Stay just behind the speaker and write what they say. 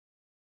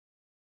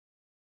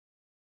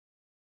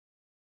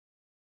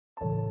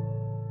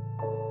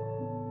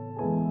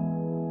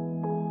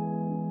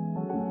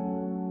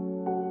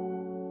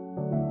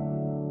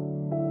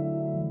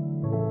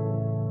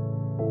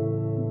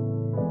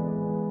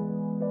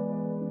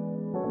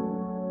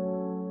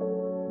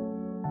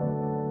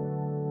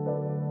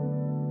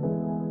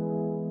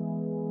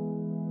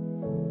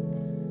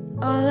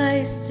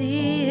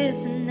see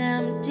is an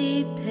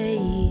empty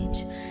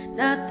page,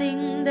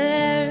 nothing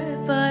there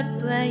but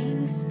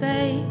blank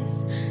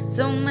space.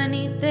 So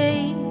many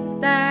things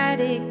that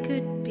it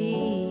could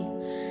be,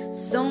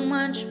 so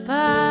much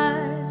possibility.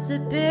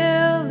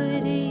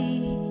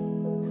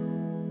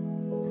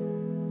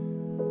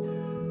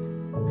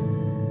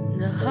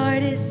 The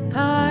hardest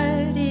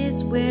part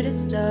is where to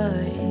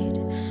start,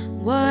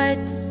 what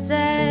to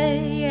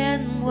say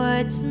and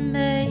what to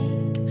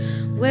make,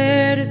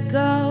 where to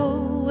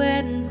go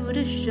and who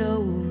to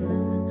show.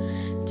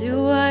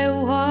 Do I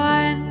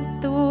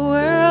want the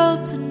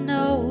world to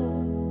know?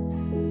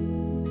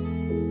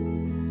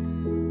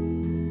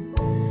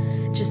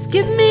 Just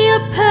give me a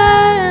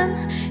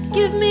pen,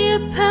 give me a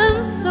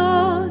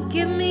pencil,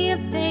 give me a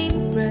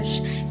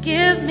paintbrush,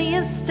 give me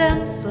a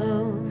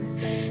stencil,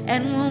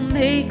 and we'll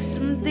make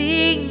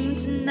something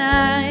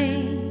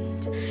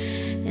tonight,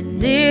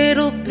 and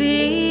it'll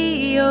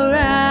be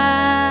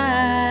alright.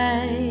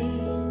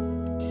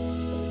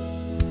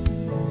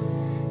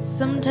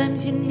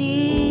 Sometimes you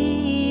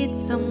need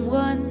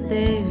someone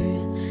there,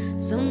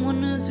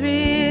 someone who's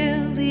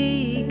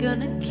really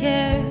gonna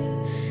care,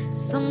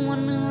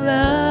 someone who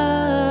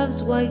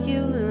loves what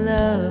you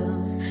love,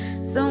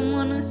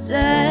 someone who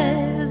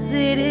says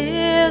it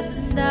is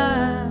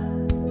enough.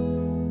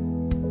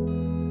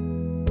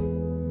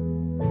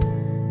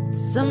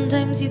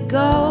 Sometimes you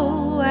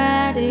go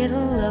at it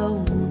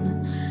alone,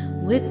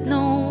 with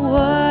no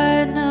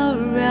one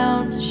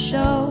around to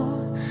show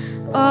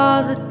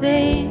all the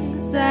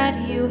things that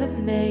you have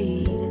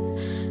made,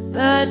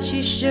 but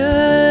you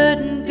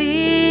shouldn't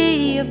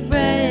be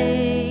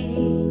afraid.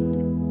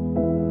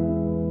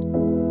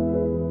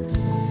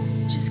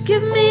 Just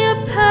give me a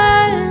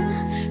pen,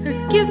 or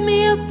give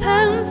me a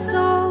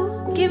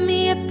pencil, give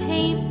me a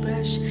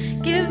paintbrush,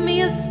 give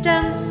me a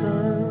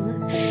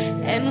stencil,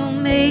 and we'll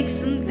make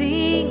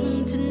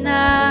something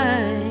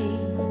tonight,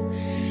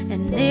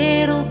 and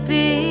it'll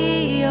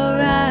be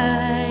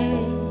alright.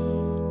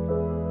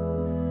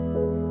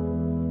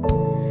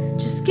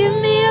 Just give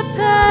me a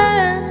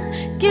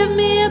pen, give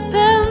me a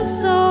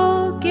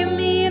pencil, give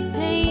me a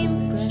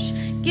paintbrush,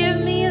 give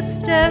me a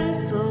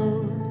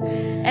stencil,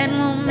 and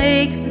we'll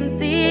make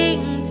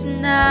something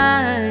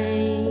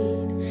tonight,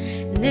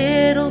 and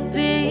it'll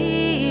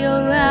be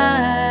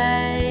alright.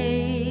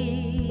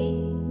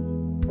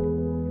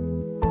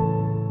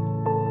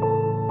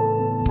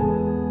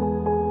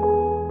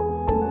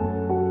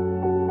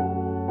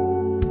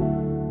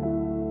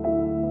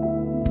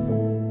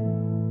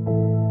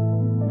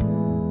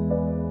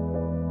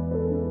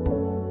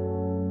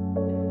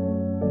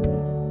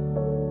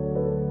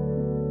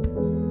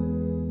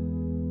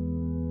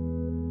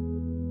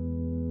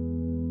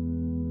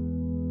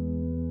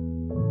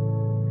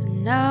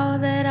 Now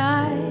that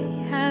I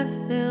have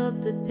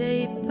filled the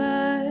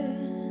paper,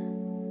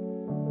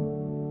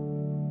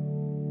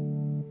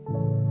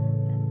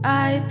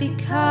 I've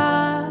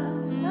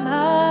become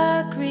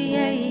a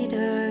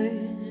creator.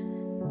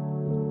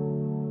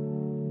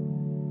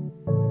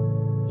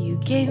 You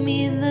gave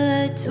me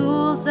the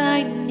tools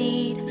I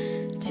need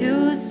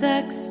to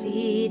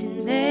succeed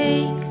and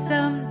make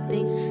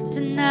something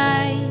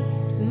tonight.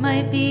 It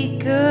might be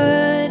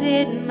good,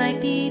 it might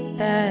be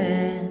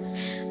bad,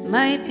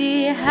 might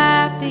be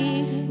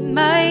happy,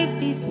 might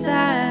be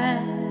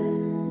sad,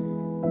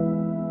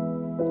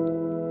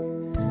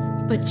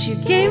 but you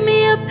gave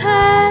me a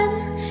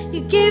pen,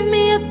 you gave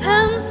me a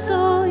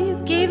pencil, you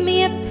gave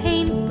me a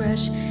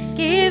paintbrush,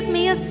 gave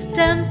me a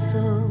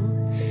stencil,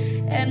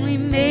 and we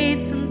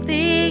made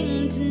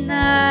something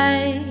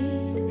tonight,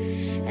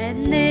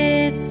 and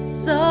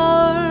it's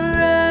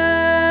alright.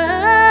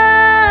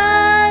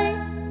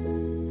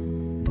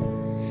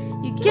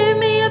 You gave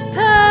me a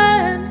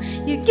pen,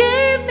 you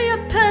gave me a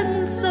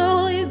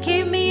pencil, you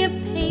gave me a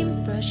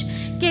paintbrush,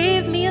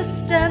 gave me a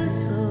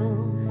stencil,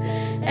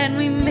 and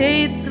we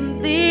made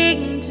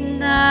something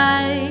tonight.